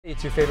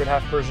It's your favorite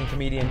half Persian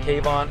comedian,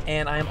 Kvon,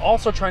 and I am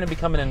also trying to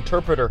become an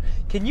interpreter.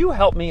 Can you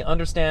help me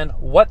understand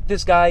what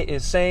this guy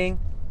is saying?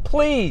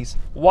 Please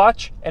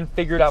watch and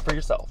figure it out for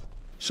yourself.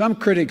 Some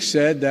critics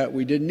said that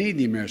we didn't need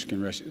the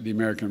American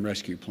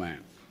Rescue Plan.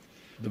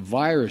 The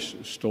virus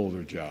stole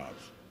their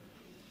jobs.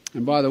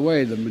 And by the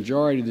way, the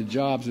majority of the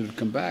jobs that have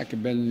come back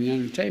have been in the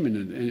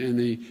entertainment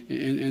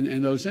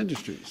in those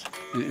industries.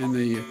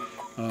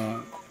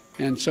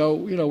 And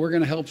so, you know, we're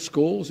going to help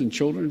schools and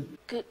children.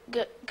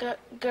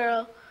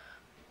 Girl.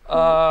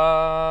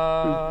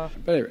 But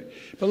anyway,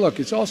 but look,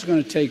 it's also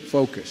going to take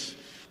focus.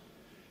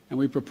 And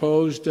we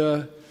proposed,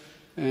 what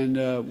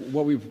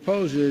we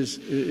propose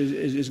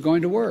is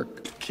going to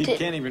work. He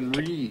can't even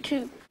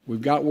read.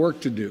 We've got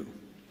work to do,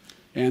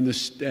 to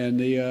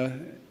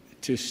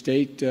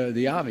state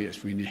the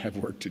obvious, we have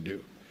work to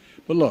do.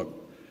 But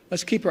look,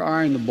 let's keep our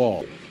eye on the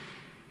ball.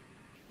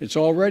 It's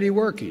already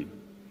working.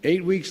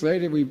 8 weeks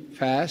later, we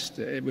passed.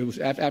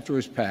 After it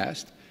was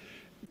passed.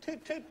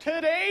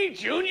 Today,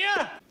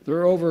 Junior. There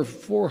are over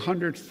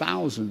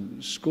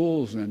 400,000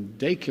 schools and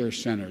daycare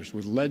centers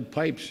with lead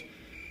pipes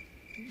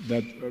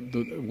where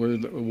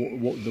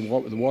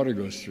the water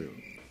goes through.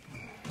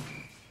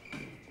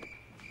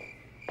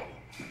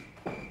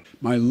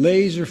 My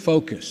laser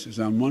focus is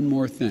on one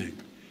more thing.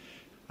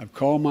 I've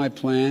called my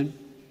plan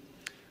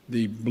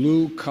the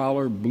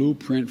blue-collar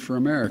blueprint for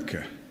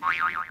America.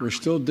 We're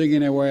still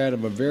digging our way out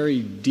of a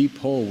very deep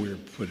hole we were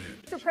put in.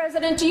 Mr.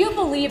 President, do you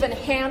believe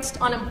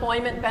enhanced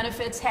unemployment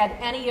benefits had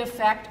any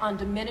effect on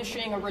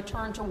diminishing a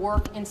return to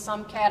work in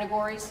some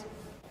categories?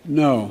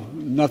 No,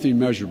 nothing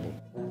measurable.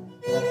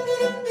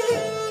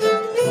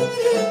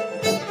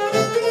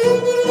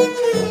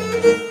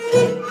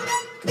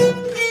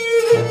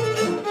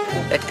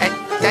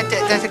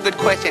 That's a good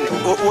question.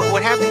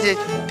 What happens is...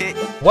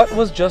 What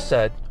was just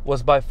said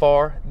was by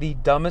far the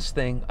dumbest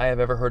thing I have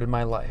ever heard in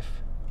my life.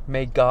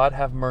 May God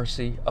have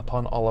mercy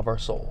upon all of our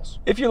souls.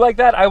 If you like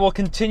that, I will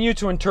continue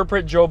to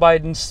interpret Joe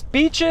Biden's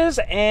speeches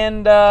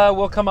and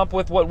we'll come up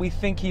with what we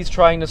think he's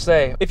trying to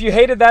say. If you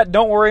hated that,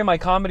 don't worry, my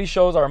comedy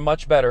shows are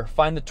much better.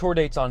 Find the tour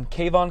dates on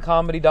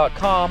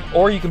kvon.comedy.com,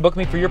 or you can book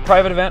me for your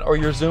private event or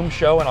your Zoom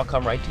show and I'll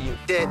come right to you.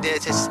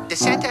 The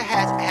center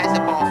has the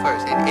ball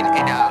first,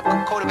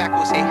 and quarterback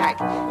will say hike.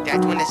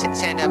 That's when the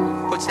center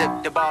puts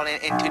the ball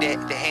into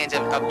the hands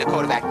of the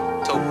quarterback.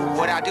 So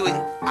what I'll do is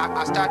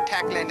I'll start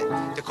tackling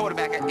the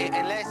quarterback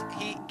unless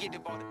he get the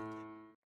ball.